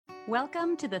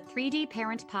Welcome to the 3D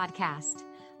Parent Podcast.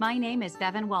 My name is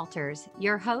Bevan Walters,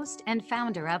 your host and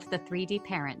founder of the 3D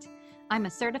Parent. I'm a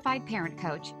certified parent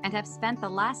coach and have spent the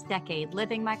last decade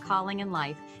living my calling in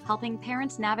life, helping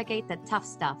parents navigate the tough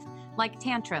stuff like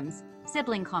tantrums,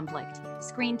 sibling conflict,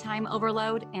 screen time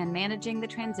overload, and managing the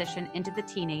transition into the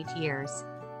teenage years.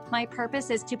 My purpose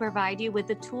is to provide you with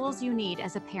the tools you need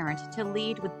as a parent to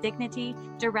lead with dignity,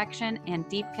 direction, and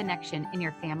deep connection in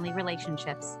your family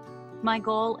relationships. My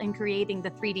goal in creating the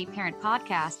 3D Parent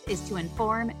Podcast is to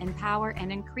inform, empower,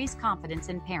 and increase confidence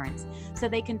in parents so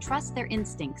they can trust their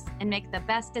instincts and make the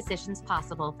best decisions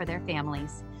possible for their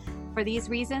families. For these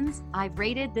reasons, I've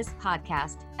rated this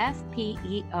podcast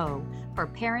FPEO for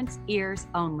Parents' Ears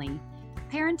Only.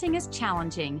 Parenting is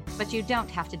challenging, but you don't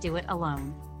have to do it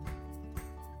alone.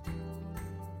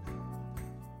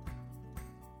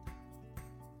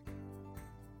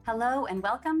 Hello, and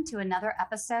welcome to another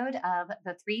episode of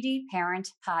the 3D Parent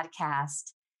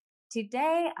Podcast.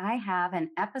 Today, I have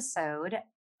an episode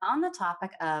on the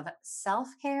topic of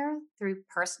self-care through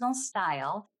personal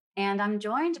style, and I'm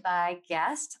joined by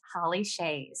guest Holly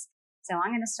Chayes. So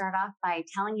I'm going to start off by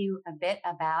telling you a bit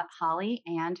about Holly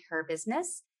and her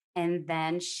business, and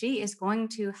then she is going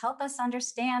to help us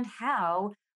understand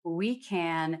how we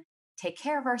can take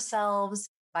care of ourselves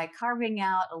by carving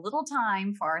out a little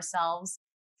time for ourselves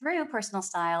through personal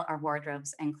style, our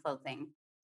wardrobes, and clothing.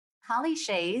 Holly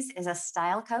Chayes is a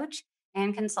style coach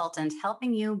and consultant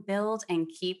helping you build and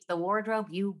keep the wardrobe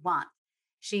you want.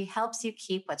 She helps you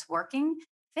keep what's working,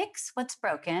 fix what's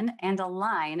broken, and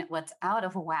align what's out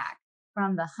of whack.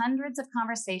 From the hundreds of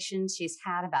conversations she's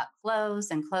had about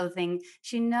clothes and clothing,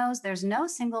 she knows there's no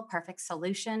single perfect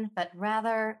solution, but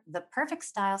rather the perfect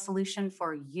style solution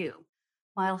for you.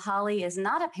 While Holly is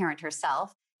not a parent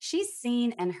herself, she's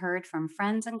seen and heard from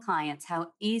friends and clients how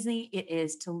easy it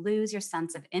is to lose your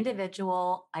sense of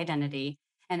individual identity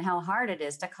and how hard it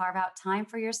is to carve out time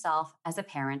for yourself as a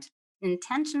parent.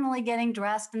 Intentionally getting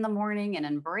dressed in the morning and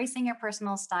embracing your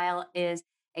personal style is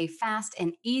a fast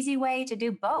and easy way to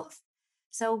do both.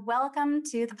 So welcome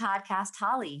to the podcast,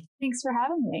 Holly. Thanks for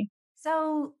having me.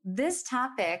 So this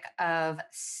topic of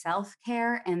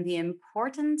self-care and the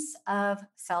importance of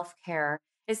self-care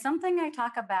is something I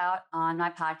talk about on my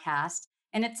podcast.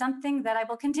 And it's something that I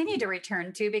will continue to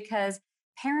return to because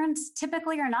parents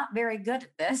typically are not very good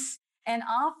at this and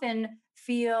often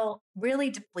feel really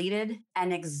depleted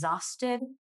and exhausted,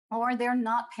 or they're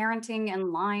not parenting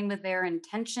in line with their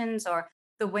intentions or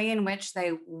the way in which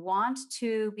they want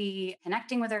to be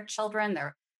connecting with their children.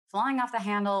 They're flying off the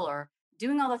handle or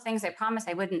doing all the things they promised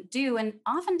they wouldn't do. And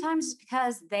oftentimes it's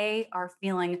because they are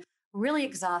feeling really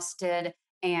exhausted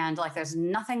and like there's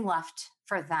nothing left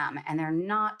for them, and they're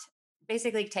not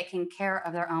basically taking care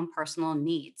of their own personal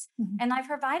needs. Mm-hmm. And I've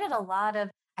provided a lot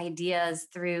of ideas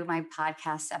through my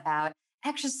podcasts about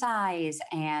exercise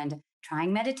and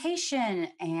trying meditation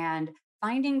and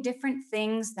finding different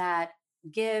things that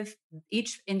give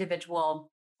each individual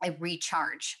a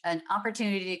recharge, an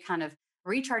opportunity to kind of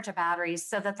recharge the batteries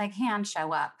so that they can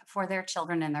show up for their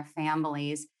children and their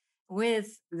families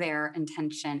with their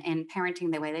intention and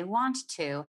parenting the way they want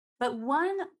to. But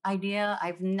one idea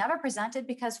I've never presented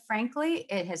because frankly,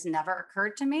 it has never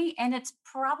occurred to me, and it's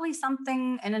probably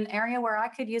something in an area where I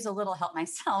could use a little help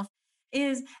myself,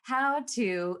 is how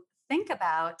to think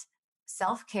about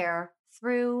self-care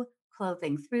through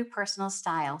clothing, through personal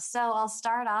style. So I'll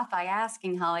start off by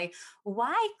asking Holly,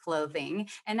 why clothing?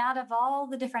 And out of all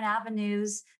the different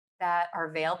avenues that are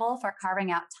available for carving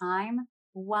out time,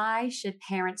 why should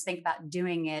parents think about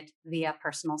doing it via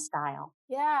personal style?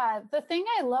 Yeah, the thing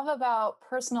I love about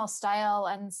personal style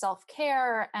and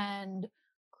self-care and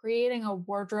creating a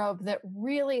wardrobe that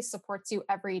really supports you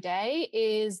every day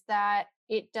is that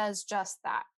it does just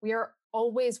that. We are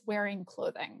always wearing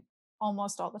clothing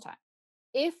almost all the time.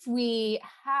 If we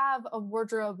have a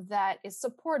wardrobe that is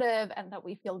supportive and that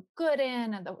we feel good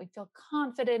in and that we feel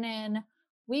confident in,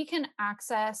 we can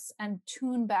access and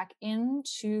tune back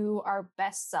into our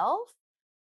best self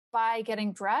by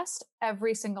getting dressed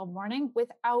every single morning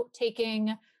without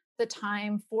taking the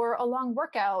time for a long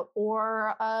workout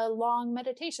or a long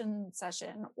meditation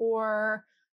session or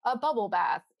a bubble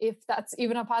bath, if that's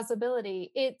even a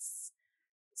possibility. It's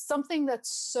something that's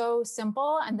so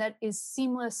simple and that is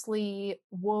seamlessly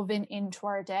woven into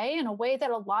our day in a way that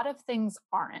a lot of things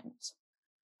aren't.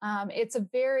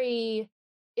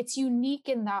 It's unique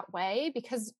in that way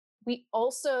because we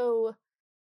also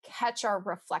catch our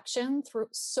reflection through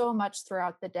so much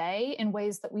throughout the day in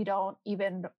ways that we don't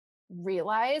even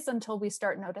realize until we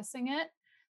start noticing it.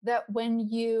 That when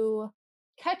you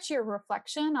catch your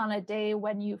reflection on a day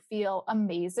when you feel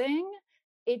amazing,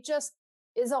 it just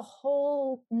is a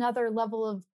whole nother level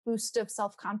of boost of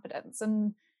self-confidence.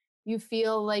 And you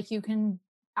feel like you can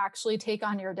actually take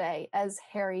on your day, as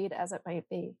harried as it might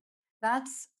be.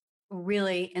 That's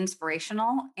really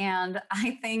inspirational and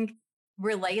I think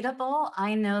relatable.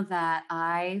 I know that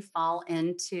I fall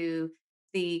into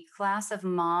the class of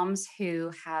moms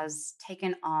who has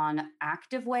taken on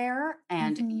activewear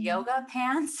and Mhm. yoga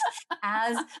pants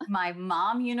as my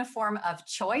mom uniform of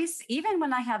choice, even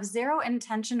when I have zero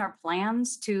intention or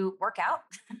plans to work out.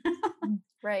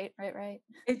 Right, right, right.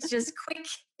 It's just quick,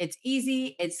 it's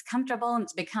easy, it's comfortable, and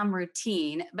it's become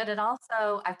routine. But it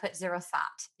also, I put zero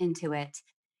thought into it.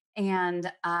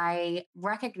 And I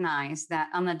recognize that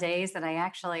on the days that I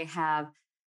actually have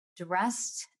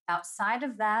dressed outside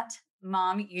of that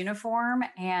mom uniform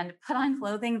and put on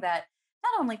clothing that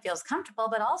not only feels comfortable,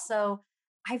 but also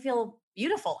I feel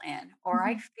beautiful in, or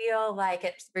I Mhm. feel like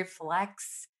it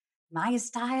reflects my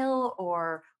style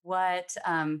or what,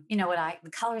 what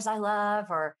the colors I love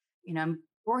or,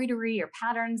 embroidery or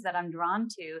patterns that I'm drawn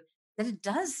to, that it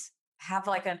does have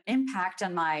like an impact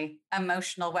on my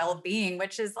emotional well being,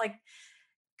 which is like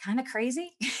kind of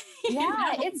crazy, Yeah,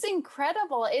 you know? it's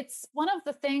incredible. It's one of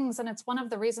the things, and it's one of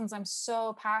the reasons I'm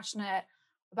so passionate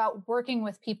about working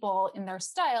with people in their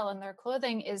style and their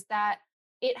clothing, is that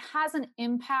it has an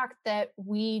impact that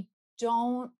we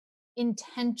don't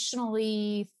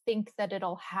intentionally think that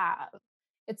it'll have.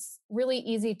 It's really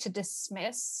easy to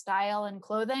dismiss style and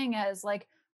clothing as like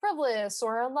frivolous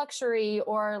or a luxury,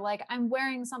 or like I'm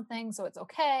wearing something so it's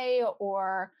okay,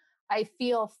 or I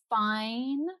feel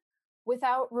fine,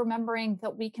 without remembering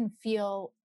that we can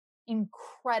feel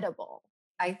incredible.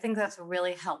 I think that's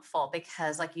really helpful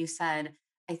because, like you said,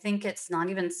 I think it's not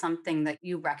even something that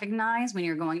you recognize when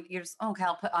you're going, you're just, "Oh, okay,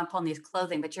 I'll put on these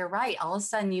clothing." But you're right. All of a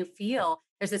sudden you feel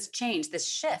there's this change, this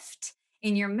shift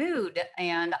in your mood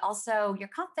and also your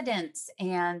confidence.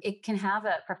 And it can have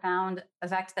a profound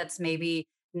effect that's maybe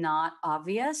not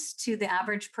obvious to the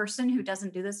average person who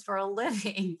doesn't do this for a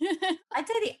living. I'd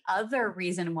say the other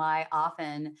reason why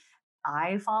often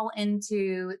I fall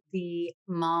into the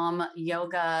mom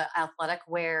yoga athletic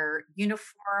wear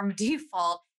uniform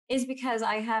default is because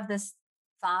I have this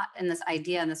thought and this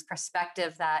idea and this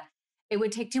perspective that it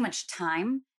would take too much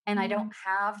time and I don't Mm.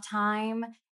 have time,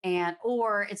 and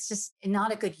or it's just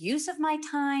not a good use of my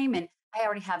time and I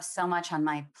already have so much on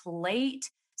my plate.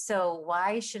 So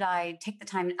why should I take the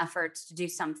time and effort to do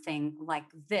something like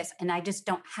this? And I just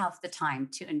don't have the time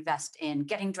to invest in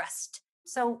getting dressed.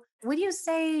 So what do you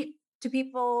say to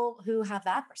people who have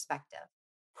that perspective?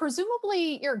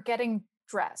 Presumably, you're getting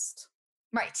dressed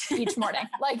Right. each morning.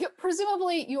 Like,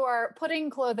 presumably, you are putting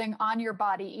clothing on your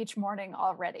body each morning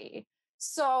already.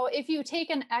 So, if you take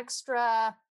an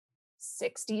extra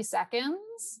 60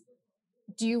 seconds,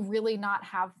 do you really not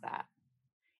have that?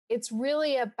 It's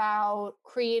really about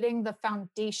creating the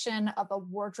foundation of a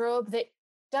wardrobe that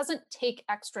doesn't take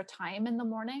extra time in the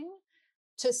morning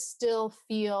to still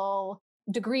feel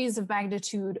degrees of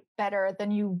magnitude better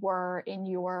than you were in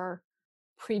your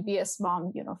previous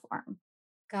mom uniform.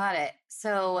 Got it.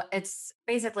 So it's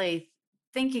basically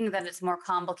thinking that it's more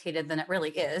complicated than it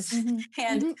really is. Mhm,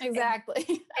 and mhm,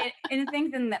 exactly. and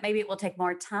thinking that maybe it will take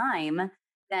more time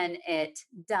than it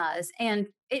does. And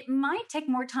it might take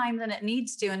more time than it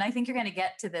needs to. And I think you're going to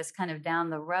get to this kind of down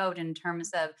the road in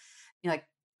terms of, like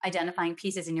identifying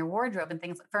pieces in your wardrobe and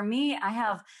things. For me, I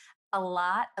have a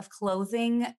lot of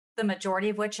clothing, the majority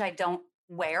of which I don't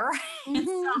wear. And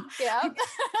Mhm, so yep.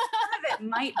 some of it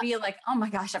might be like, oh my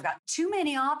gosh, I've got too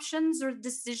many options or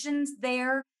decisions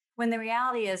there. When the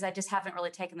reality is, I just haven't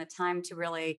really taken the time to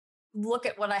really look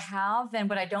at what I have and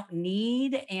what I don't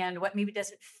need and what maybe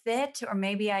doesn't fit, or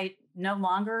maybe I no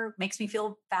longer makes me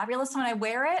feel fabulous when I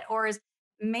wear it, or is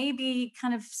maybe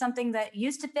kind of something that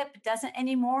used to fit but doesn't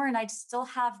anymore. And I still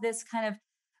have this kind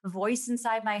of voice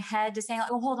inside my head just saying,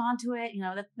 like, oh, hold on to it.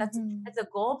 Mhm. That's a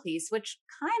goal piece, which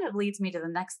kind of leads me to the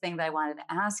next thing that I wanted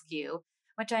to ask you,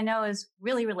 which I know is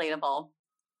really relatable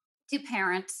to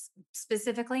parents,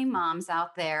 specifically moms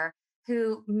out there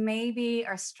who maybe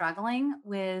are struggling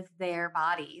with their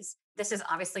bodies. This is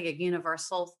obviously a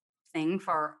universal thing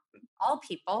for all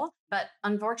people, but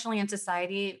unfortunately in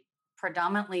society,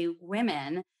 predominantly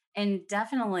women, and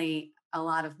definitely a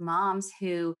lot of moms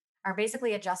who are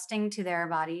basically adjusting to their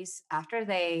bodies after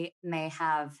they may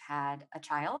have had a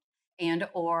child and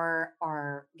or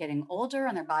are getting older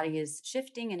and their body is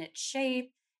shifting in its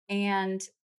shape, and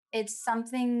it's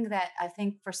something that I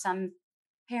think for some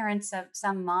parents of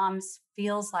some moms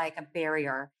feels like a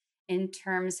barrier in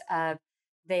terms of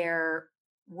their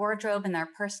wardrobe and their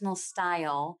personal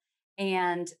style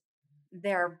and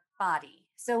their body.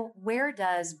 So, where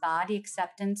does body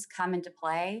acceptance come into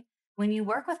play? When you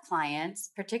work with clients,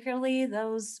 particularly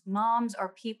those moms or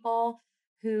people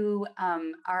who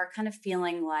are kind of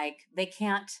feeling like they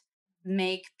can't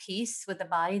make peace with the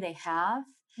body they have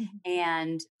Mhm.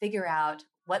 and figure out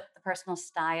what the personal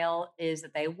style is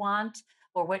that they want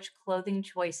or which clothing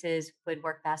choices would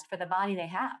work best for the body they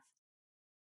have.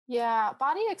 Yeah,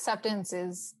 body acceptance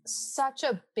is such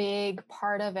a big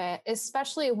part of it,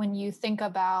 especially when you think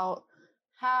about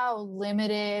how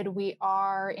limited we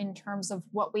are in terms of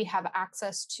what we have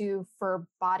access to for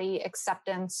body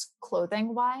acceptance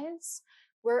clothing wise.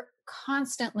 We're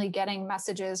constantly getting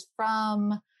messages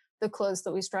from the clothes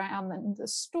that we try on in the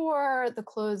store, the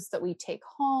clothes that we take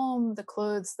home, the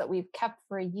clothes that we've kept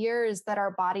for years that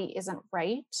our body isn't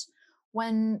right,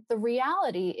 when the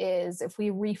reality is, if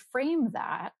we reframe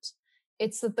that,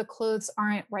 it's that the clothes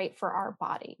aren't right for our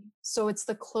body. So it's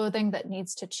the clothing that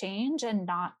needs to change and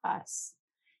not us.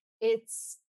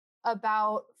 It's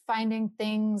about finding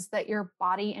things that your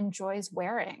body enjoys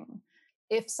wearing.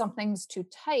 If something's too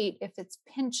tight, if it's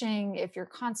pinching, if you're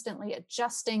constantly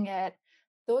adjusting it,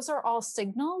 those are all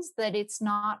signals that it's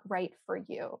not right for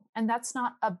you. And that's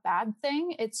not a bad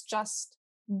thing. It's just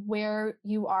where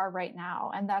you are right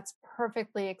now. And that's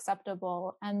perfectly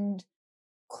acceptable. And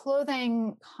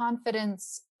clothing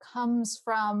confidence comes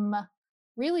from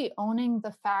really owning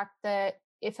the fact that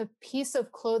if a piece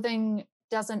of clothing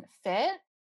doesn't fit,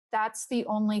 that's the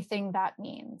only thing that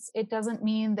means. It doesn't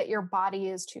mean that your body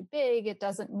is too big. It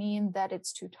doesn't mean that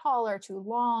it's too tall or too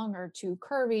long or too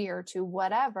curvy or too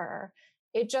whatever.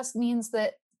 It just means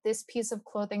that this piece of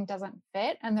clothing doesn't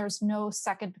fit, and there's no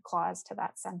second clause to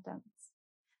that sentence.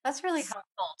 That's really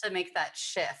helpful to make that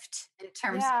shift in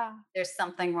terms of Yeah. there's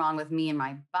something wrong with me and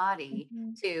my body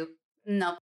Mhm. to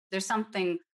no, there's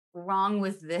something wrong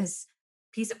with this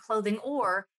piece of clothing,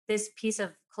 or this piece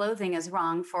of clothing is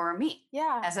wrong for me,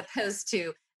 Yeah. as opposed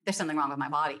to there's something wrong with my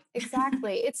body.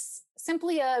 Exactly. It's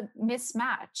simply a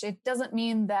mismatch. It doesn't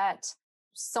mean that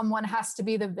someone has to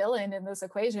be the villain in this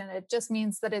equation. It just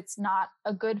means that it's not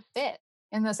a good fit,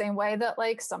 in the same way that,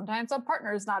 like, sometimes a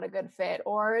partner's not a good fit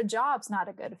or a job's not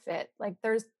a good fit. Like,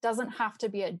 there's doesn't have to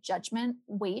be a judgment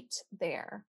weight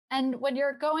there. And when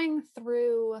you're going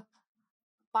through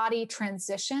body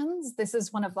transitions, this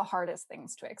is one of the hardest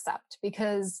things to accept,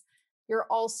 because you're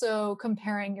also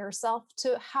comparing yourself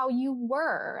to how you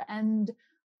were and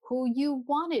who you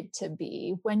wanted to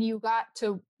be when you got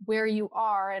to where you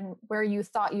are and where you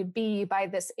thought you'd be by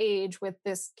this age with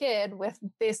this kid, with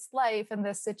this life and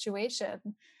this situation.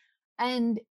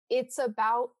 And it's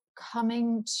about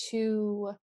coming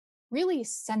to really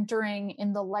centering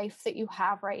in the life that you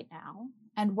have right now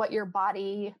and what your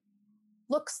body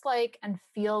looks like and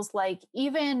feels like,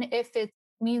 even if it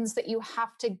means that you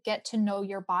have to get to know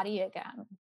your body again.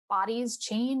 Bodies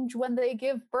change when they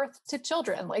give birth to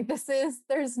children. Like,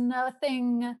 there's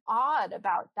nothing odd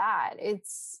about that.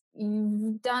 It's,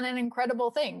 you've done an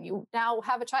incredible thing. You now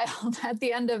have a child at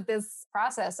the end of this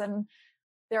process, and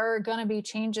there are going to be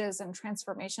changes and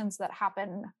transformations that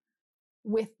happen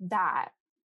with that.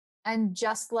 And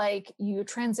just like you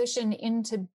transition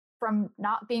into from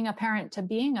not being a parent to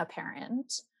being a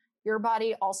parent, your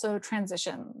body also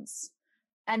transitions.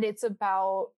 And it's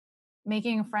about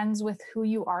making friends with who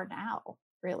you are now,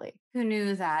 really. Who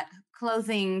knew that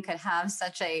clothing could have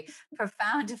such a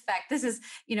profound effect? This is,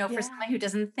 for Yeah. someone who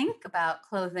doesn't think about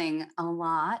clothing a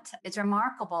lot, it's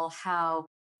remarkable how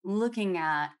looking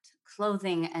at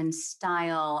clothing and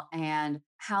style and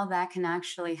how that can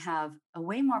actually have a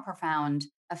way more profound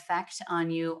effect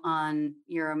on you, on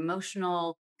your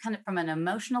emotional, kind of from an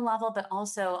emotional level, but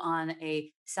also on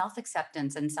a self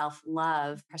acceptance and self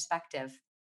love perspective.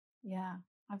 Yeah,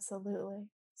 absolutely.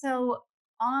 So,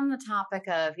 on the topic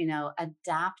of,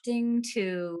 adapting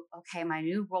to, okay, my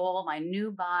new role, my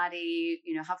new body,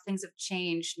 how things have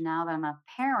changed now that I'm a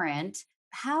parent,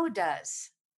 how does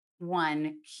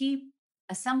one keep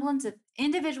a semblance of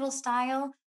individual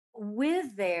style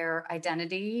with their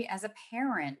identity as a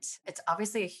parent? It's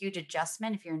obviously a huge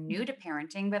adjustment if you're new to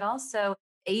parenting, but also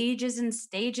ages and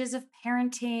stages of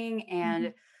parenting Mhm.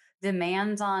 and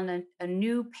demands on a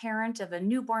new parent of a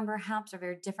newborn perhaps are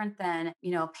very different than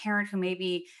a parent who may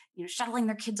be shuttling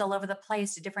their kids all over the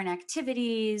place to different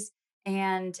activities,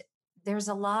 and there's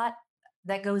a lot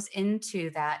that goes into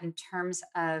that in terms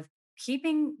of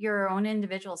keeping your own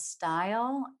individual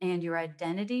style and your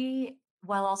identity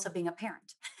while also being a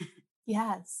parent.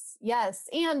 Yes, yes.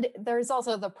 And there's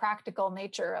also the practical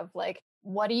nature of, like,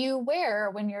 what do you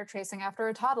wear when you're chasing after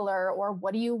a toddler? Or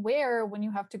what do you wear when you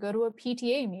have to go to a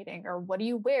PTA meeting? Or what do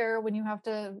you wear when you have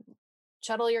to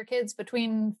shuttle your kids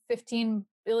between 15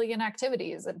 billion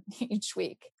activities each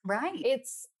week. Right.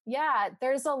 Yeah,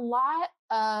 there's a lot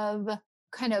of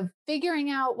kind of figuring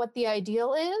out what the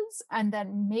ideal is and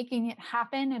then making it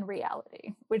happen in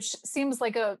reality, which seems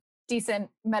like a decent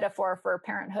metaphor for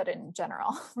parenthood in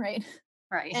general, right?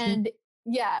 Right. And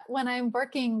yeah, when I'm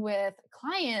working with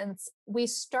clients, we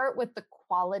start with the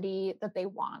quality that they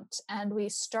want. And we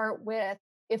start with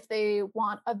if they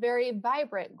want a very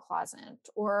vibrant closet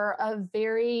or a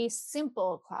very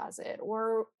simple closet,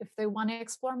 or if they want to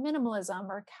explore minimalism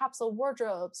or capsule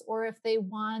wardrobes, or if they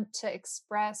want to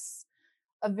express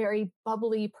a very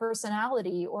bubbly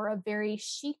personality or a very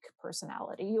chic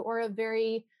personality or a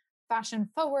very fashion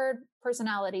forward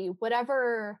personality,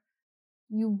 whatever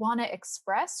you want to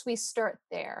express, we start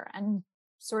there and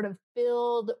sort of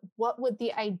build what would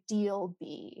the ideal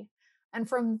be. And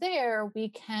from there, we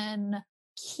can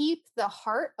keep the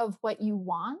heart of what you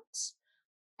want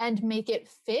and make it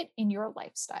fit in your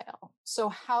lifestyle. So,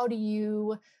 how do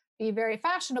you be very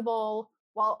fashionable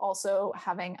while also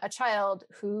having a child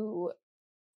who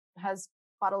has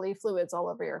bodily fluids all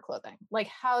over your clothing? Like,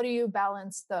 how do you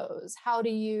balance those? How do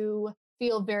you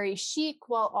feel very chic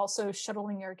while also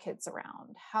shuttling your kids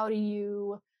around? How do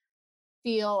you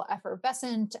feel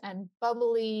effervescent and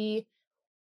bubbly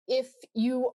if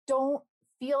you don't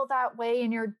feel that way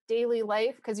in your daily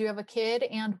life because you have a kid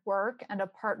and work and a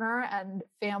partner and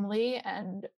family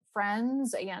and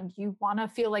friends and you want to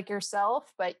feel like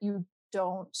yourself, but you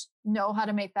don't know how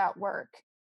to make that work?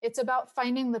 It's about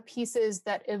finding the pieces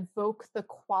that evoke the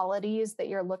qualities that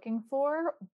you're looking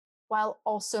for while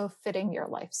also fitting your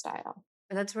lifestyle.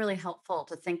 That's really helpful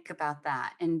to think about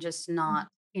that and just not,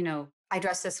 Mhm. I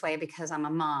dress this way because I'm a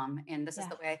mom and this is Yeah.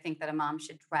 the way I think that a mom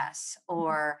should dress. Mhm.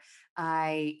 Or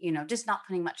just not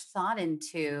putting much thought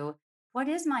into what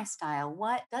is my style?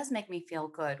 What does make me feel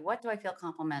good? What do I feel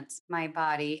complements my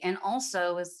body? And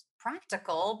also is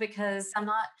practical because I'm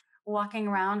not walking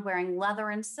around wearing leather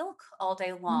and silk all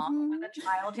day long Mhm. with a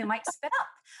child who might spit up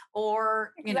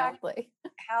or, Exactly.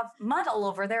 have mud all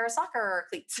over their soccer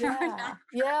cleats. Yeah.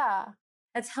 Yeah.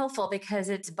 It's helpful because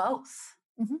it's both.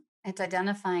 Mhm. It's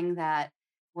identifying that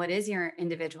what is your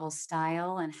individual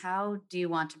style and how do you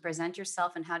want to present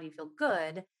yourself and how do you feel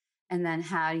good? And then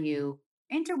how do you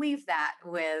interweave that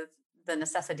with the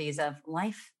necessities of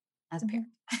life as a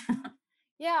Mhm. parent?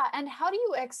 Yeah, and how do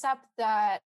you accept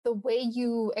that the way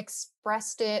you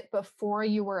expressed it before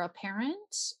you were a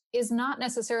parent is not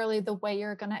necessarily the way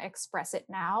you're going to express it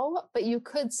now, but you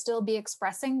could still be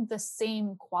expressing the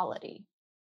same quality?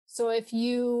 So if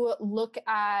you look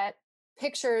at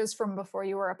pictures from before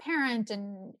you were a parent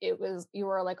and you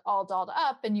were like all dolled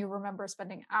up and you remember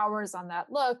spending hours on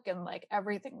that look and like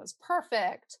everything was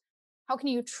perfect, how can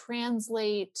you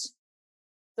translate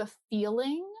the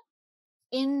feeling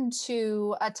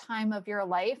into a time of your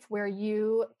life where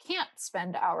you can't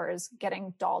spend hours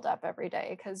getting dolled up every day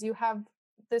because you have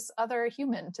this other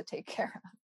human to take care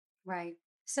of? Right.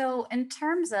 So, in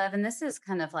terms of, and this is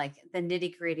kind of like the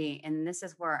nitty gritty, and this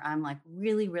is where I'm like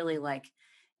really, really like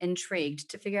intrigued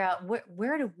to figure out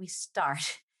where do we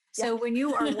start? Yeah. So, when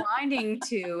you are wanting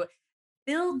to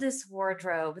build this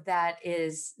wardrobe that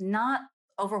is not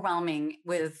overwhelming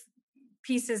with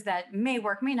pieces that may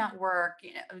work, may not work,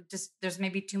 just there's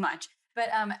maybe too much. But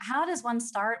how does one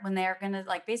start when they're going to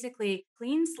like basically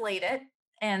clean slate it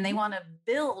and they Mhm. want to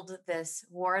build this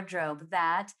wardrobe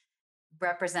that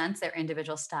represents their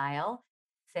individual style,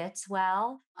 fits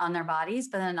well on their bodies,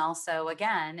 but then also,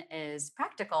 again, is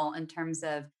practical in terms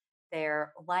of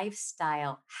their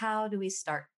lifestyle? How do we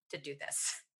start to do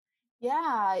this?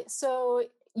 Yeah. So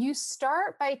you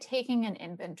start by taking an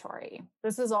inventory.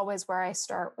 This is always where I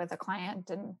start with a client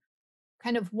and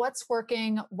kind of what's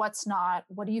working, what's not,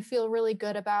 what do you feel really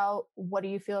good about, what do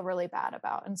you feel really bad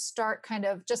about, and start kind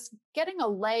of just getting a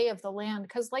lay of the land.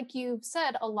 Because, like you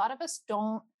said, a lot of us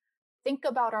don't think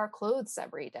about our clothes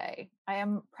every day. I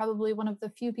am probably one of the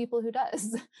few people who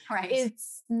does. Right.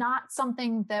 It's not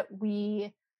something that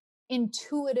we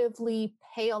intuitively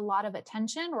pay a lot of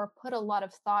attention or put a lot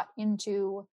of thought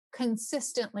into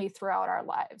consistently throughout our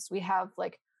lives. We have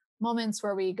like moments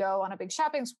where we go on a big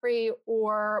shopping spree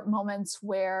or moments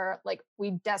where like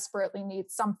we desperately need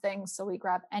something so we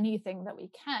grab anything that we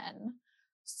can.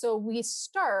 So we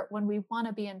start when we want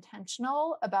to be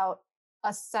intentional about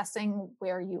assessing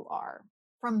where you are.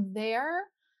 From there,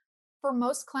 for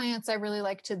most clients, I really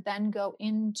like to then go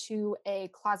into a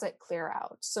closet clear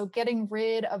out. So, getting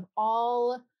rid of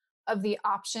all of the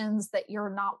options that you're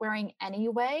not wearing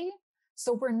anyway.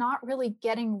 So, we're not really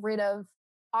getting rid of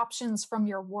options from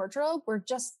your wardrobe. We're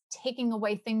just taking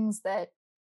away things that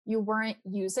you weren't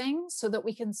using so that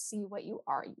we can see what you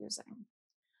are using.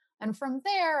 And from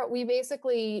there, we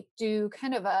basically do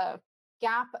kind of a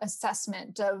gap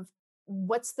assessment of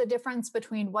what's the difference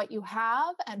between what you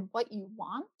have and what you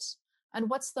want, and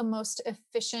what's the most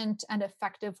efficient and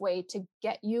effective way to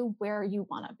get you where you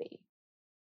want to be.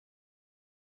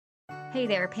 Hey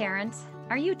there, parents.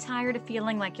 Are you tired of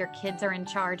feeling like your kids are in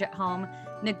charge at home,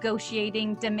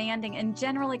 negotiating, demanding, and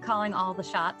generally calling all the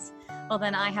shots? Well,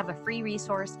 then I have a free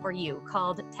resource for you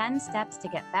called 10 Steps to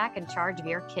Get Back in Charge of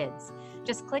Your Kids.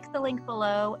 Just click the link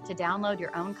below to download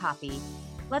your own copy.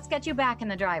 Let's get you back in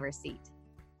the driver's seat.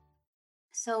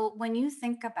 So, when you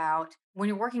think about when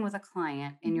you're working with a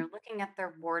client and Mhm. you're looking at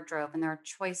their wardrobe and their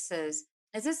choices,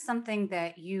 is this something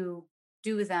that you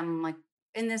do them like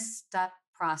in this step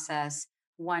process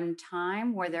one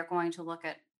time where they're going to look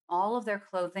at all of their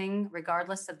clothing,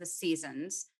 regardless of the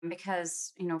seasons?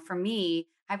 Because, for me,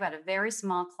 I've got a very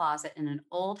small closet in an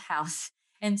old house.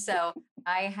 And so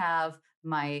I have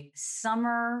my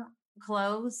summer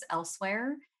clothes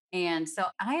elsewhere. And so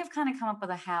I have kind of come up with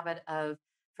a habit of,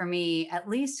 for me, at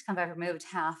least kind of I've removed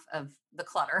half of the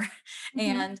clutter. Mhm.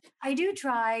 And I do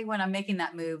try when I'm making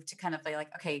that move to kind of be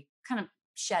like, okay, kind of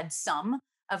shed some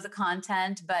of the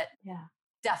content, but Yeah.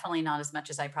 definitely not as much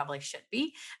as I probably should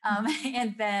be. Mhm.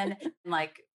 And then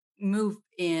like move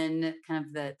in kind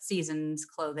of the season's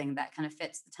clothing that kind of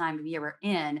fits the time of year we're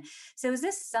in. So is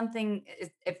this something,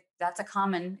 if that's a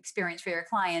common experience for your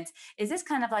clients, is this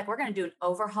kind of like we're going to do an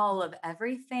overhaul of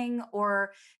everything?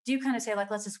 Or do you kind of say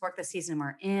like, let's just work the season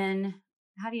we're in?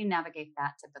 How do you navigate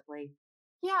that typically?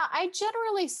 Yeah, I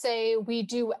generally say we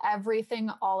do everything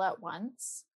all at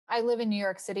once. I live in New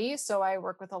York City, so I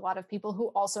work with a lot of people who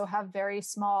also have very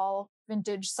small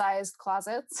vintage sized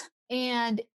closets.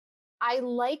 And I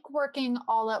like working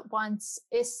all at once,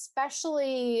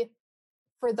 especially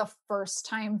for the first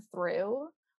time through,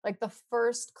 like the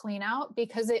first clean out,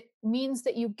 because it means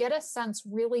that you get a sense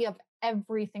really of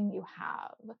everything you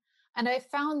have. And I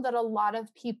found that a lot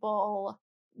of people,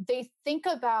 they think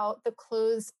about the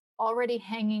clothes already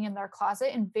hanging in their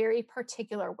closet in very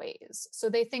particular ways. So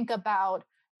they think about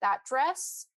that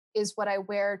dress is what I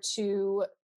wear to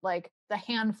like the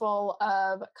handful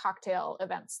of cocktail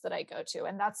events that I go to.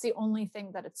 And that's the only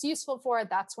thing that it's useful for.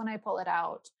 That's when I pull it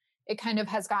out. It kind of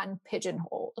has gotten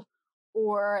pigeonholed.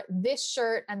 Or this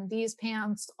shirt and these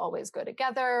pants always go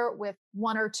together with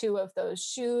one or two of those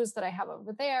shoes that I have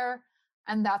over there.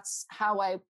 And that's how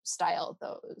I style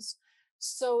those.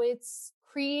 So it's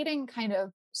creating kind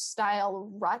of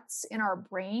style ruts in our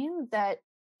brain that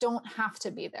don't have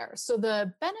to be there. So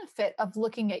the benefit of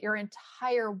looking at your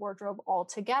entire wardrobe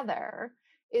altogether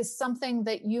is something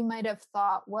that you might have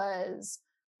thought was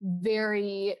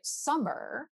very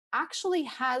summer actually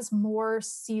has more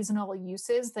seasonal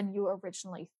uses than you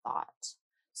originally thought.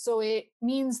 So it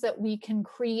means that we can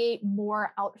create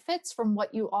more outfits from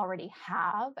what you already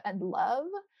have and love.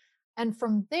 And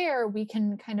from there, we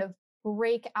can kind of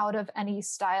break out of any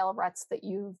style ruts that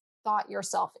you've thought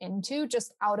yourself into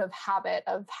just out of habit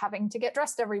of having to get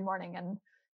dressed every morning. And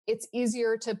it's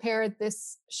easier to pair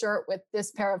this shirt with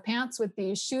this pair of pants with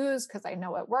these shoes because I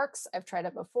know it works. I've tried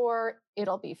it before.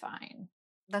 It'll be fine.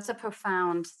 That's a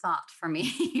profound thought for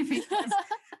me because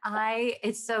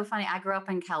it's so funny. I grew up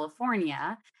in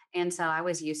California. And so I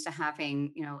was used to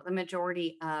having, the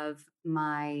majority of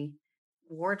my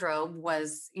wardrobe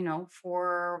was,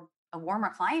 for a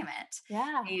warmer climate.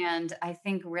 Yeah. And I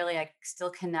think really I still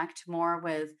connect more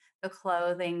with the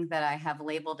clothing that I have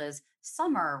labeled as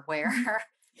summer wear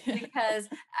Mhm. because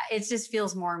it just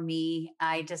feels more me.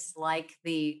 I just like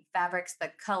the fabrics,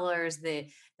 the colors, the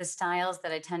styles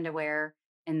that I tend to wear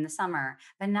in the summer.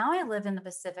 But now I live in the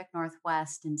Pacific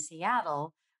Northwest in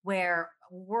Seattle, where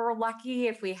we're lucky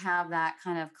if we have that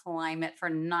kind of climate for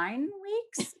 9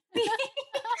 weeks.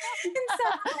 And so,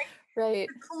 like, Right.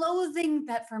 the clothing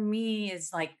that for me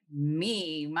is like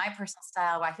me, my personal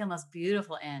style, what I feel most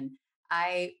beautiful in,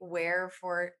 I wear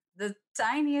for the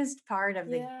tiniest part of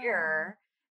the Yeah. year.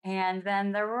 And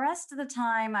then the rest of the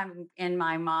time, I'm in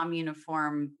my mom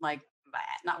uniform, like,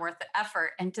 not worth the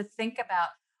effort. And to think about,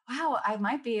 wow, I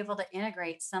might be able to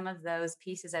integrate some of those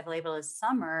pieces I've labeled as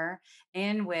summer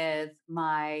in with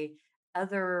my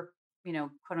other,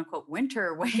 quote unquote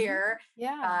winter Mhm. wear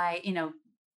Yeah. by,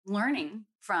 learning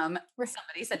from Right.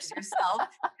 somebody such as yourself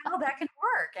how that can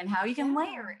work and how you can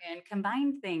layer Yeah. and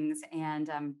combine things and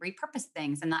repurpose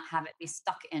things and not have it be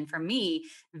stuck in, for me,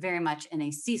 very much in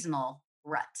a seasonal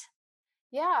rut.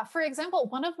 Yeah. For example,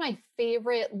 one of my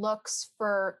favorite looks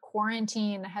for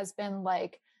quarantine has been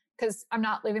like, because I'm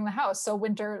not leaving the house. So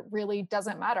winter really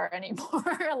doesn't matter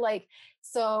anymore. Like,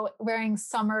 so wearing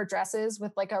summer dresses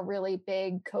with like a really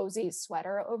big, cozy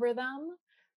sweater over them.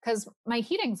 because my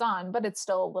heating's on, but it's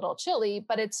still a little chilly,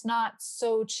 but it's not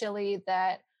so chilly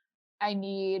that I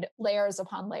need layers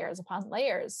upon layers upon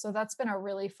layers. So that's been a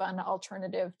really fun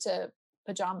alternative to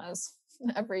pajamas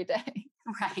every day.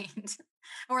 Right.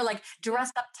 Or like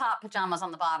dressed up top, pajamas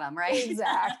on the bottom, right?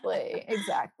 Exactly. Yeah.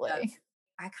 Exactly.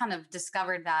 I kind of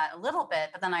discovered that a little bit,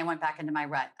 but then I went back into my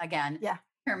rut again Yeah.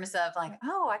 in terms of like, Yeah.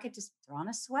 oh, I could just throw on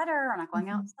a sweater. I'm not going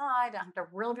Mhm. outside. I don't have to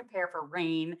really prepare for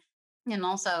rain. And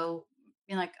also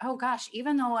being like, oh gosh,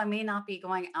 even though I may not be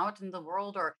going out in the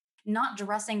world or not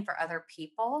dressing for other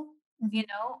people, Mhm.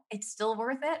 it's still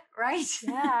worth it, right?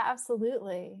 Yeah,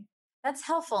 absolutely. That's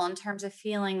helpful in terms of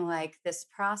feeling like this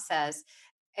process.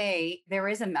 There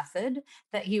is a method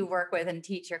that you work with and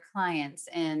teach your clients.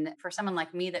 And for someone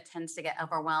like me that tends to get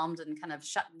overwhelmed and kind of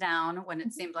shut down when it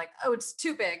Mhm. seems like, oh, it's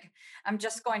too big, I'm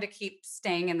just going to keep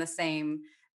staying in the same,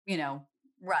 you know,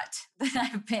 rut that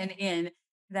I've been in.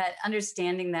 That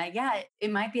understanding that, yeah, it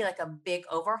might be like a big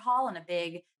overhaul and a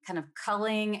big kind of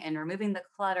culling and removing the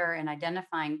clutter and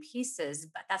identifying pieces,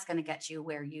 but that's going to get you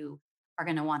where you are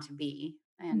going to want to be.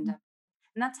 Mhm. And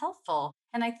that's helpful.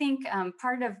 And I think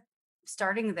part of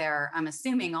starting there, I'm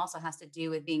assuming, also has to do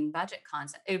with being budget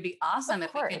conscious. It would be awesome Of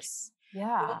if we could just course. go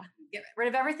Yeah. and get rid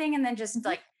of everything and then just Mhm.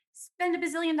 like spend $1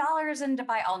 bazillion and to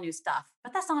buy all new stuff.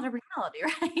 But that's not a reality,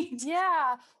 right?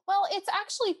 Yeah. Well, it's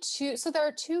actually two. So there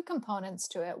are two components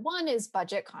to it. One is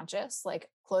budget conscious,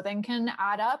 like clothing can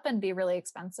add up and be really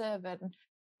expensive. And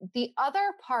the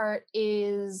other part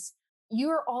is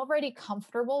you're already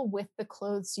comfortable with the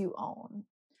clothes you own.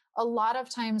 A lot of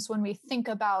times when we think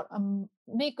about a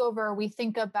makeover, we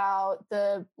think about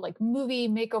the like movie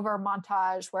makeover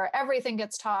montage where everything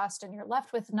gets tossed and you're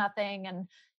left with nothing and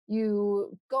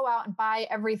you go out and buy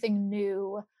everything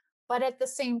new. But at the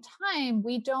same time,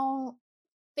 we don't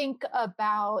think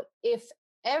about if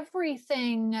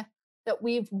everything that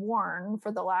we've worn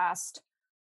for the last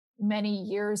many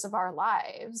years of our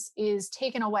lives is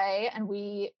taken away and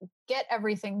we get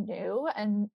everything new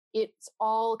and it's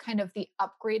all kind of the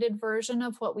upgraded version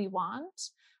of what we want.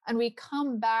 And we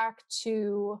come back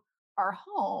to our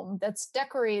home that's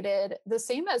decorated the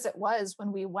same as it was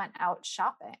when we went out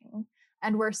shopping.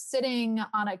 And we're sitting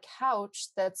on a couch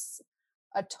that's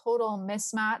a total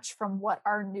mismatch from what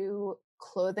our new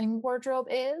clothing wardrobe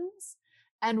is.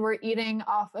 And we're eating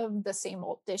off of the same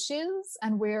old dishes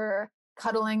and we're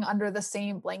cuddling under the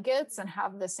same blankets and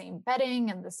have the same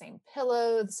bedding and the same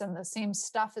pillows and the same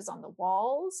stuff is on the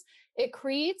walls, it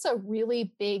creates a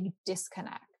really big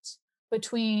disconnect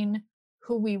between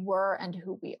who we were and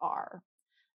who we are.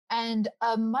 And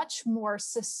a much more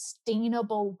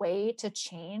sustainable way to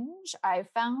change, I've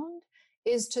found,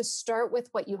 is to start with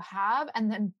what you have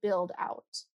and then build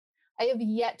out. I have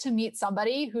yet to meet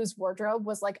somebody whose wardrobe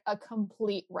was like a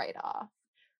complete write off.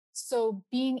 So,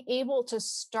 being able to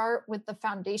start with the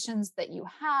foundations that you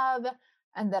have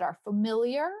and that are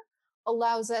familiar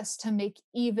allows us to make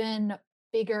even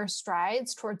bigger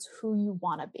strides towards who you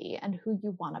want to be and who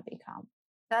you want to become.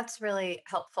 That's really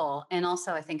helpful. And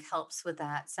also, I think helps with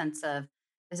that sense of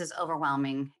this is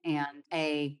overwhelming and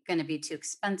going to be too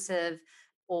expensive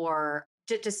or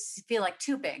just feel like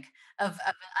too big of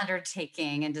an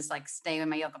undertaking and just like stay in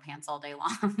my yoga pants all day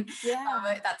long.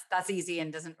 Yeah. That's easy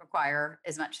and doesn't require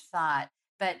as much thought.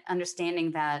 But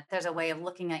understanding that there's a way of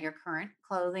looking at your current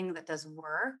clothing that does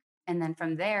work. And then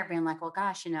from there, being like, well,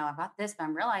 gosh, I've got this, but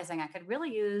I'm realizing I could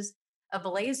really use a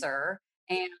blazer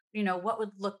and what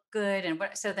would look good and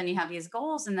what, so then you have these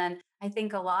goals. And then I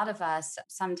think a lot of us,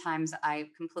 sometimes I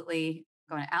completely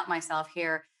going to out myself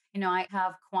here, I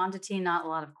have quantity, not a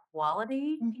lot of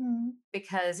quality, Hmm.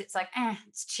 because it's like,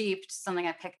 it's cheap, it's something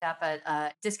I picked up at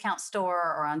a discount store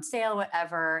or on sale,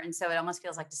 whatever. And so it almost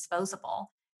feels like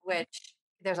disposable, which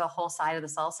there's a whole side of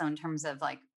this also in terms of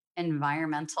like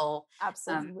environmental and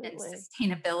Absolutely.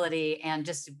 sustainability, and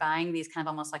just buying these kind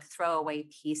of almost like throwaway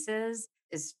pieces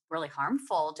is really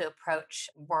harmful to approach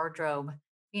wardrobe,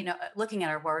 looking at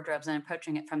our wardrobes and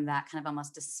approaching it from that kind of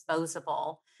almost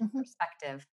disposable Mhm.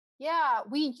 perspective. Yeah,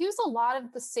 we use a lot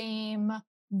of the same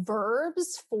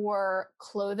verbs for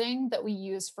clothing that we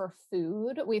use for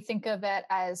food. We think of it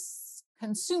as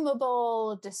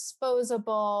consumable,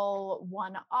 disposable,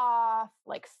 one off,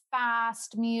 like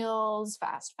fast meals,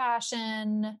 fast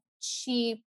fashion,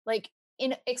 cheap, like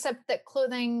in except that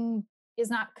clothing is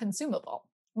not consumable.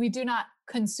 We do not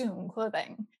consume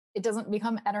clothing. It doesn't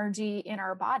become energy in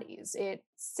our bodies. It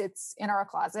sits in our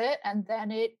closet and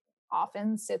then it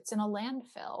often sits in a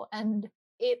landfill. And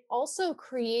it also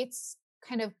creates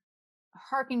kind of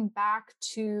harking back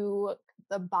to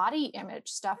the body image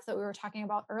stuff that we were talking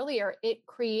about earlier. It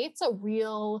creates a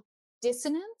real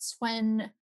dissonance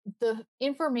when the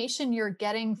information you're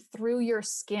getting through your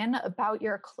skin about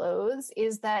your clothes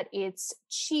is that it's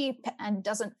cheap and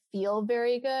doesn't feel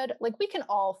very good. Like we can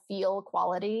all feel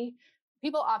quality.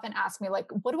 People often ask me like,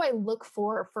 what do I look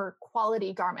for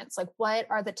quality garments? Like what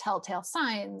are the telltale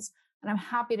signs? And I'm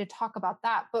happy to talk about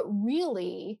that. But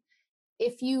really,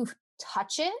 if you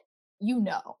touch it, you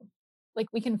know. Like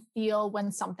we can feel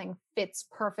when something fits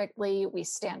perfectly. We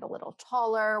stand a little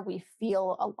taller. We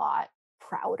feel a lot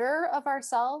prouder of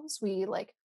ourselves. We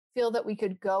like feel that we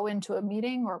could go into a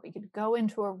meeting or we could go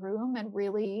into a room and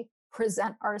really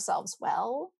present ourselves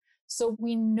well. So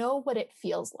we know what it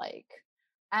feels like.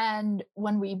 And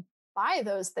when we buy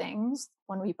those things,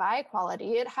 when we buy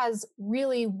quality, it has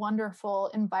really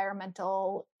wonderful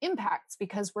environmental impacts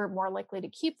because we're more likely to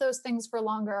keep those things for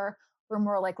longer. We're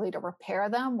more likely to repair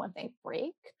them when they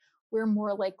break. We're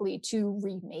more likely to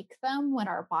remake them when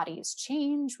our bodies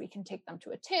change. We can take them to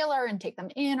a tailor and take them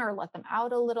in or let them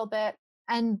out a little bit.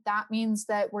 And that means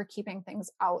that we're keeping things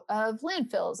out of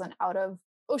landfills and out of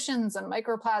oceans and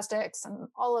microplastics, and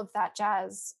all of that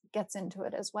jazz gets into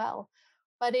it as well.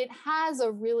 But it has a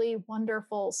really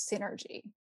wonderful synergy,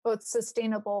 both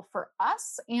sustainable for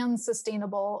us and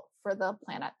sustainable for the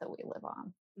planet that we live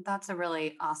on. That's a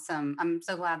really awesome. I'm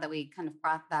so glad that we kind of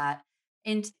brought that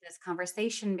into this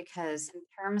conversation because, in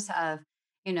terms of,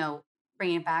 you know,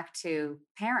 bringing it back to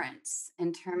parents,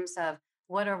 in terms of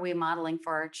what are we modeling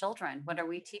for our children? What are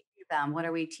we teaching them? What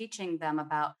are we teaching them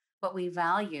about what we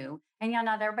value? And yeah,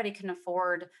 not everybody can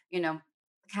afford,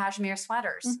 cashmere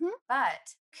sweaters, Mhm.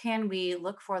 but can we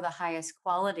look for the highest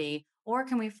quality, or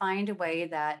can we find a way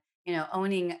that,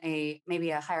 owning a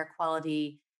maybe a higher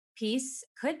quality piece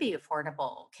could be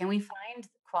affordable? Can we find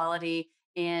quality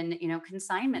in,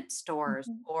 consignment stores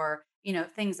Mhm. or,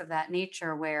 things of that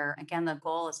nature where again the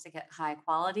goal is to get high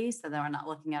quality so that we're not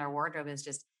looking at our wardrobe as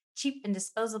just cheap and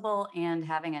disposable and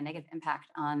having a negative impact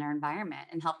on our environment,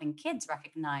 and helping kids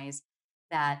recognize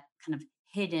that kind of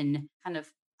hidden kind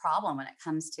of problem when it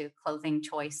comes to clothing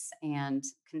choice and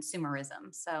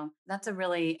consumerism. So that's a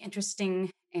really interesting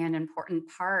and important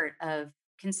part of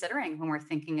considering when we're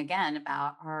thinking again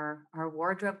about our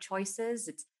wardrobe choices.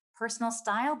 It's personal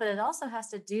style, but it also has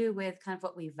to do with kind of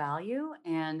what we value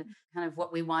and kind of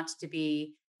what we want to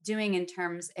be doing in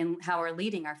terms and how we're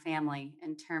leading our family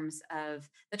in terms of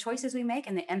the choices we make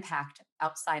and the impact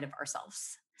outside of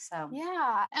ourselves. So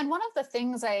Yeah. And one of the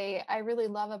things I really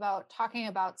love about talking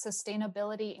about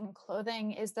sustainability in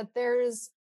clothing is that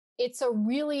it's a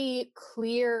really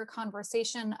clear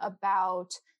conversation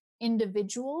about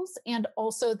individuals and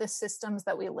also the systems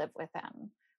that we live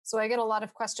within. So I get a lot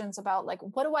of questions about like,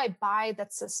 what do I buy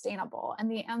that's sustainable?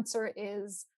 And the answer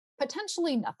is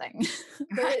potentially nothing.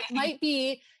 There right. might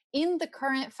be in the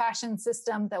current fashion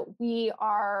system that we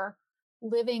are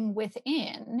living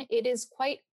within, it is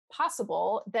quite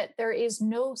possible that there is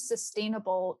no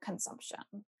sustainable consumption.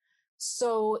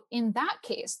 So, in that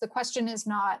case, the question is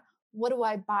not, what do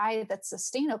I buy that's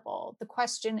sustainable? The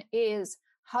question is,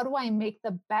 how do I make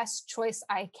the best choice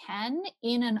I can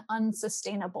in an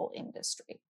unsustainable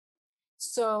industry?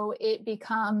 So, it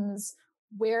becomes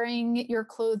wearing your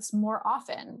clothes more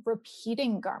often,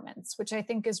 repeating garments, which I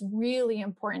think is really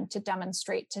important to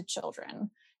demonstrate to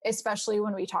children, especially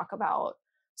when we talk about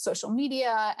social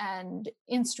media and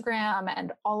Instagram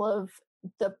and all of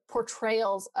the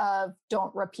portrayals of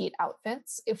don't repeat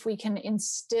outfits. If we can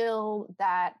instill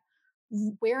that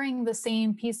wearing the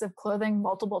same piece of clothing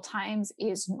multiple times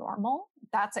is normal,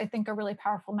 that's, I think, a really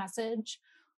powerful message.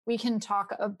 We can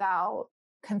talk about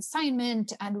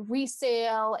consignment and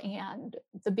resale and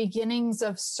the beginnings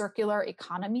of circular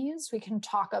economies. We can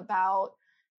talk about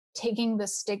taking the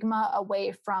stigma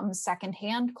away from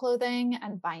secondhand clothing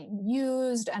and buying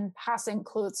used and passing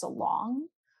clothes along.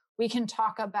 We can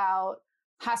talk about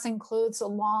passing clothes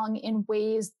along in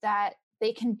ways that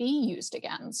they can be used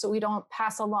again. So we don't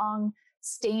pass along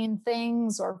stained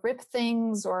things or rip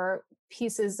things or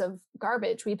pieces of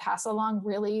garbage. We pass along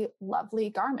really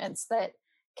lovely garments that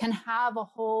can have a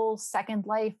whole second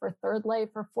life or third life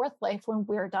or fourth life when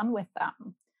we're done with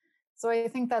them. So I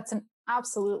think that's an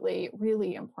absolutely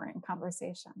really important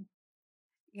conversation.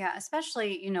 Yeah,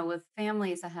 especially, with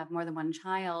families that have more than one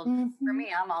child. For Hmm.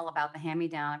 me, I'm all about the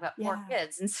hand-me-down. I've got four Yeah.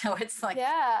 kids. And so it's like,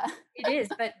 Yeah. it is.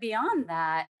 But beyond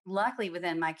that, luckily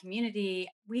within my community,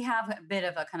 we have a bit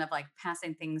of a kind of like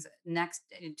passing things next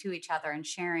to each other and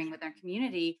sharing with our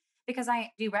community, because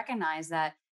I do recognize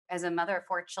that as a mother of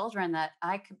four children, that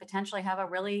I could potentially have a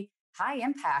really high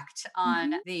impact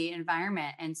on Hmm. the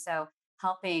environment. And so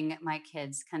helping my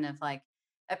kids kind of like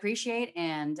appreciate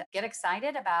and get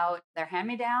excited about their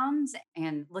hand-me-downs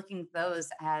and looking at those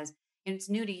as it's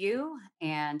new to you.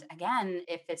 And again,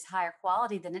 if it's higher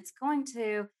quality, then it's going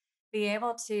to be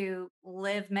able to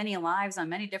live many lives on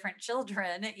many different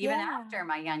children, even after Yeah.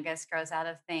 my youngest grows out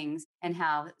of things. And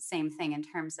how, same thing in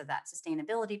terms of that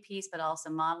sustainability piece, but also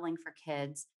modeling for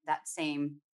kids that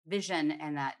same vision,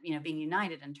 and that, being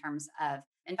united in terms of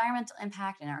environmental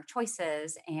impact and our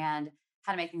choices and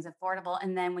how to make things affordable.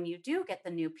 And then when you do get the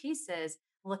new pieces,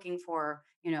 looking for,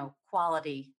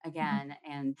 quality Mhm. again,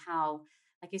 and how,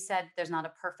 like you said, there's not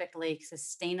a perfectly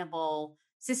sustainable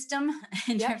system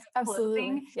in Yep, terms of absolutely.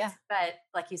 clothing. Yeah. But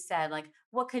like you said, like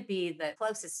what could be the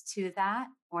closest to that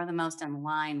or the most in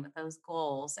line with those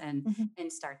goals, Mhm.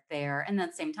 and start there. And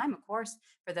at the same time, of course,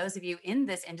 for those of you in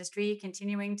this industry,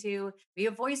 continuing to be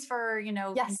a voice for,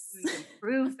 Yes. continuing to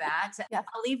improve that. Yeah.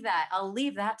 I'll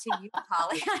leave that to you,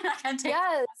 Holly. I'm not going to take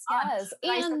Yes, on, yes. but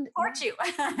I And support yeah. you.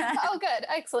 Oh, good.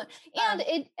 Excellent. And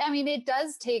um, it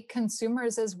does take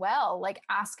consumers as well, like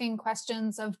asking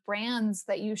questions of brands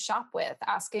that you shop with,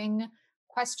 asking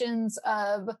questions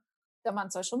of them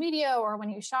on social media or when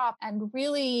you shop, and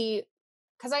really,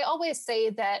 because I always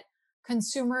say that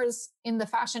consumers in the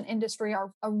fashion industry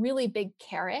are a really big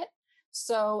carrot.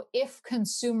 So if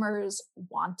consumers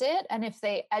want it and if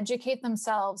they educate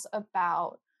themselves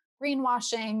about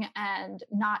greenwashing and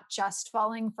not just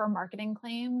falling for marketing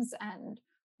claims and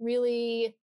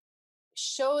really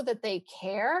show that they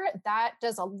care, that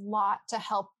does a lot to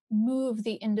help move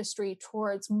the industry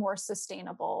towards more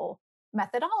sustainable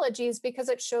methodologies, because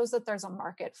it shows that there's a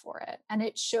market for it. And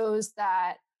it shows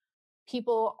that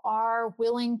people are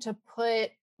willing to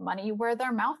put money where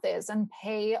their mouth is and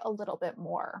pay a little bit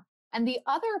more. And the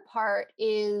other part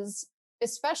is,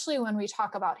 especially when we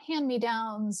talk about hand me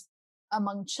downs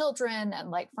among children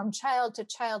and like from child to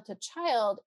child to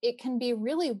child, it can be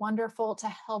really wonderful to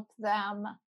help them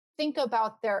think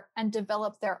about their and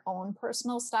develop their own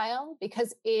personal style,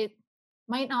 because it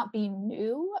might not be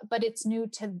new, but it's new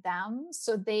to them.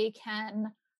 So they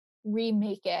can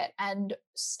remake it and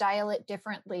style it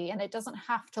differently. And it doesn't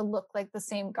have to look like the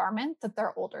same garment that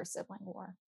their older sibling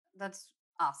wore. that's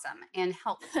awesome and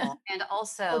helpful. And Oh,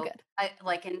 also, good. I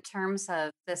like in terms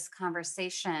of this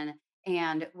conversation,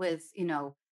 and with,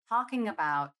 talking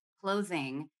about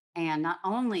clothing, and not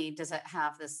only does it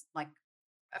have this like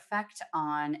effect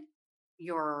on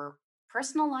your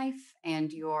personal life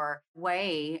and your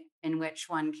way in which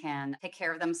one can take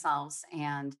care of themselves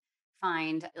and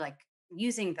find like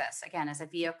using this again as a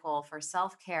vehicle for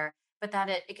self-care, but that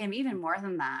it can be even more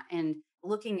than that. And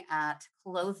looking at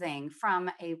clothing from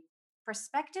a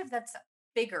perspective that's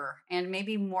bigger and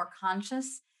maybe more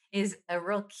conscious is a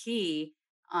real key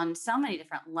on so many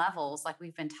different levels, like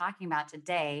we've been talking about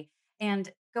today. And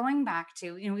going back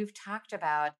to, we've talked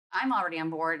about, I'm already on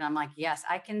board and I'm like, yes,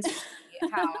 I can see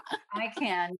how I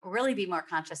can really be more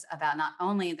conscious about not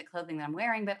only the clothing that I'm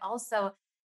wearing, but also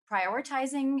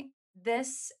prioritizing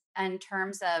this in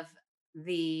terms of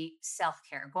the self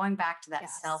care, going back to that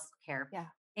self Yes. care. Yeah.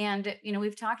 And,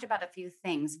 we've talked about a few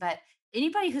things, but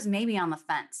anybody who's maybe on the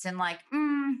fence and like,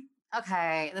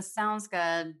 okay, this sounds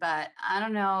good, but I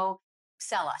don't know,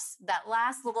 sell us that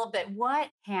last little bit. What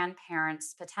can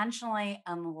parents potentially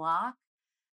unlock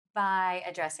by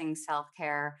addressing self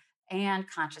care and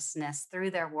consciousness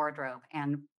through their wardrobe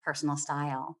and personal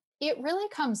style? It really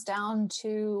comes down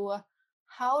to,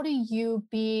 how do you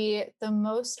be the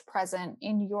most present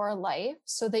in your life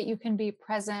so that you can be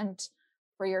present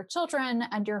for your children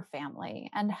and your family?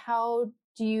 And how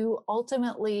do you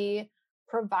ultimately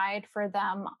provide for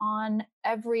them on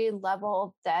every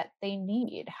level that they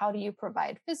need? How do you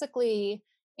provide physically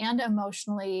and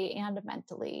emotionally and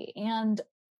mentally and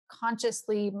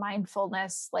consciously,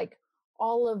 mindfulness, like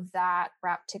all of that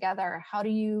wrapped together? How do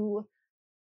you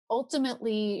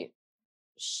ultimately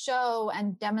show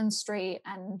and demonstrate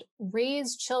and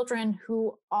raise children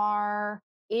who are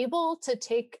able to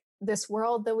take this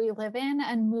world that we live in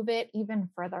and move it even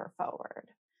further forward?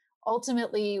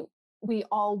 Ultimately, we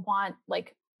all want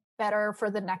like better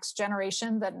for the next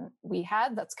generation than we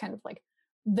had. That's kind of like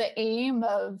the aim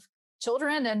of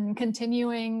children and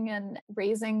continuing and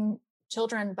raising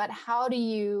children. But how do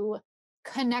you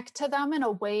connect to them in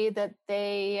a way that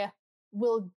they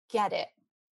will get it?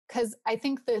 Because I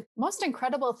think the most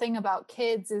incredible thing about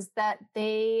kids is that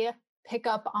they pick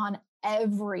up on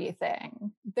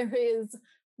everything. There is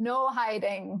no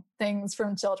hiding things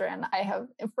from children, I have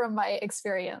from my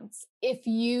experience. If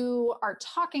you are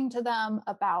talking to them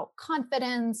about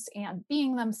confidence and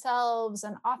being themselves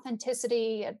and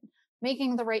authenticity and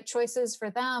making the right choices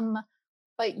for them,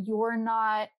 but you're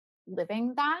not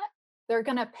living that, they're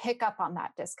going to pick up on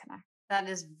that disconnect. That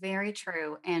is very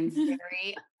true and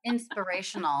very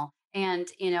inspirational. And,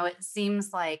 it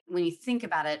seems like when you think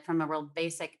about it from a real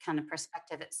basic kind of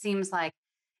perspective, it seems like,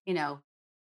 you know,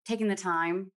 taking the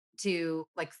time to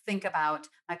like think about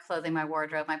my clothing, my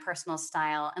wardrobe, my personal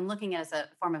style, and looking at it as a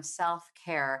form of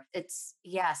self-care. It's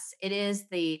yes, it is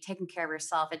the taking care of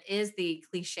yourself. It is the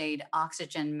cliched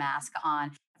oxygen mask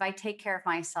on. If I take care of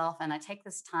myself and I take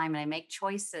this time and I make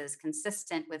choices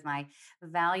consistent with my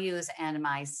values and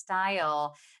my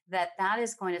style, that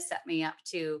is going to set me up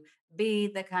to be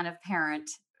the kind of parent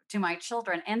to my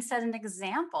children and set an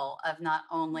example of not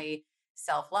only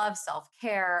self-love,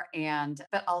 self-care, and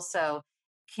but also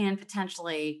can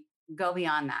potentially go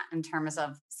beyond that in terms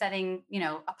of setting,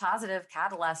 a positive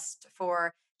catalyst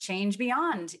for change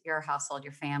beyond your household,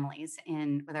 your families,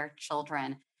 and with our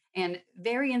children. And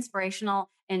very inspirational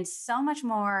and so much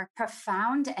more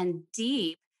profound and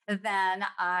deep than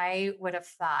I would have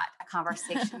thought a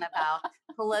conversation about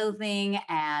clothing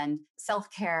and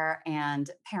self-care and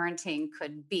parenting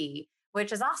could be,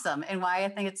 which is awesome. And why I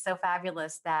think it's so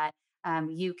fabulous that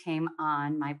you came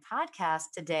on my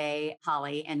podcast today,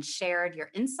 Holly, and shared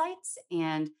your insights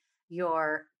and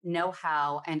your know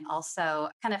how, and also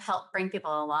kind of help bring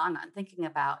people along on thinking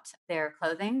about their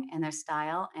clothing and their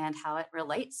style and how it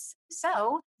relates.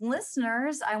 So,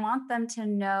 listeners, I want them to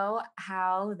know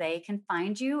how they can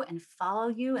find you and follow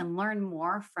you and learn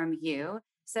more from you.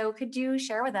 So, could you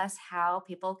share with us how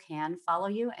people can follow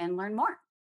you and learn more?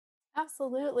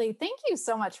 Absolutely. Thank you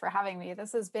so much for having me.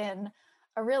 This has been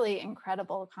a really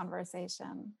incredible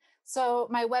conversation. So,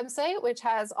 my website, which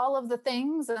has all of the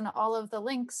things and all of the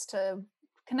links to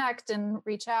connect and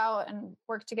reach out and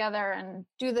work together and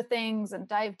do the things and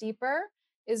dive deeper,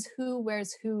 is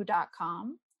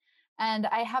whowearswho.com. And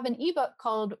I have an ebook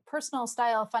called Personal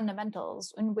Style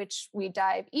Fundamentals, in which we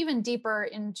dive even deeper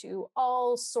into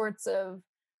all sorts of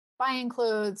buying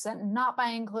clothes and not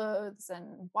buying clothes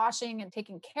and washing and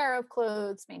taking care of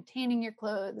clothes, maintaining your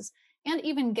clothes, and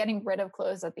even getting rid of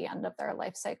clothes at the end of their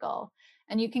life cycle.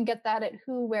 And you can get that at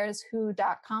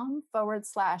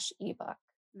whowearswho.com/ebook.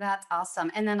 That's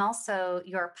awesome. And then also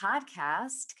your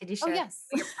podcast. Could you Oh, share yes.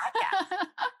 your podcast?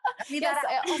 Leave Yes,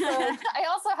 that I also out. I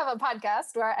also have a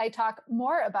podcast where I talk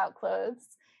more about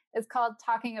clothes. It's called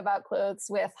Talking About Clothes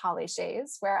with Holly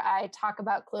Chayes, where I talk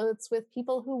about clothes with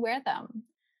people who wear them.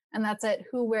 And that's at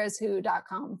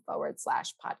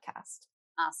whowearswho.com/podcast.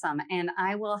 Awesome. And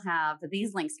I will have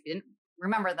these links. If you didn't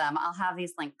remember them, I'll have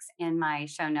these links in my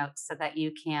show notes so that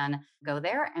you can go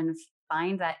there and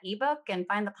find that ebook and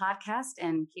find the podcast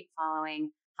and keep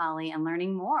following Holly and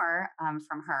learning more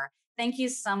from her. Thank you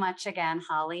so much again,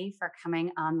 Holly, for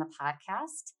coming on the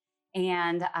podcast.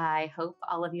 And I hope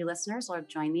all of you listeners will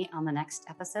join me on the next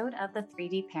episode of the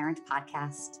 3D Parent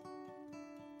Podcast.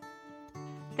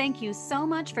 Thank you so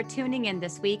much for tuning in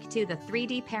this week to the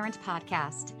 3D Parent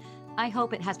Podcast. I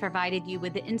hope it has provided you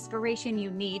with the inspiration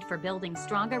you need for building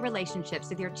stronger relationships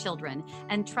with your children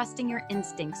and trusting your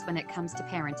instincts when it comes to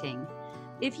parenting.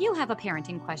 If you have a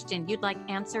parenting question you'd like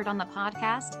answered on the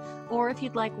podcast, or if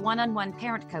you'd like one-on-one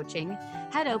parent coaching,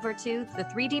 head over to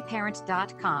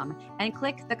the3dparent.com and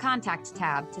click the Contact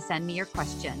tab to send me your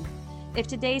question. If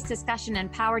today's discussion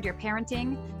empowered your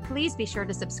parenting, please be sure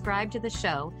to subscribe to the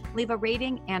show, leave a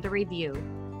rating and a review.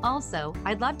 Also,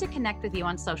 I'd love to connect with you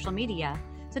on social media.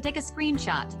 So take a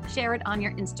screenshot, share it on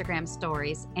your Instagram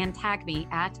stories, and tag me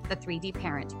at the 3D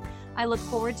Parent. I look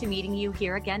forward to meeting you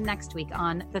here again next week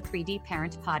on the 3D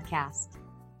Parent Podcast.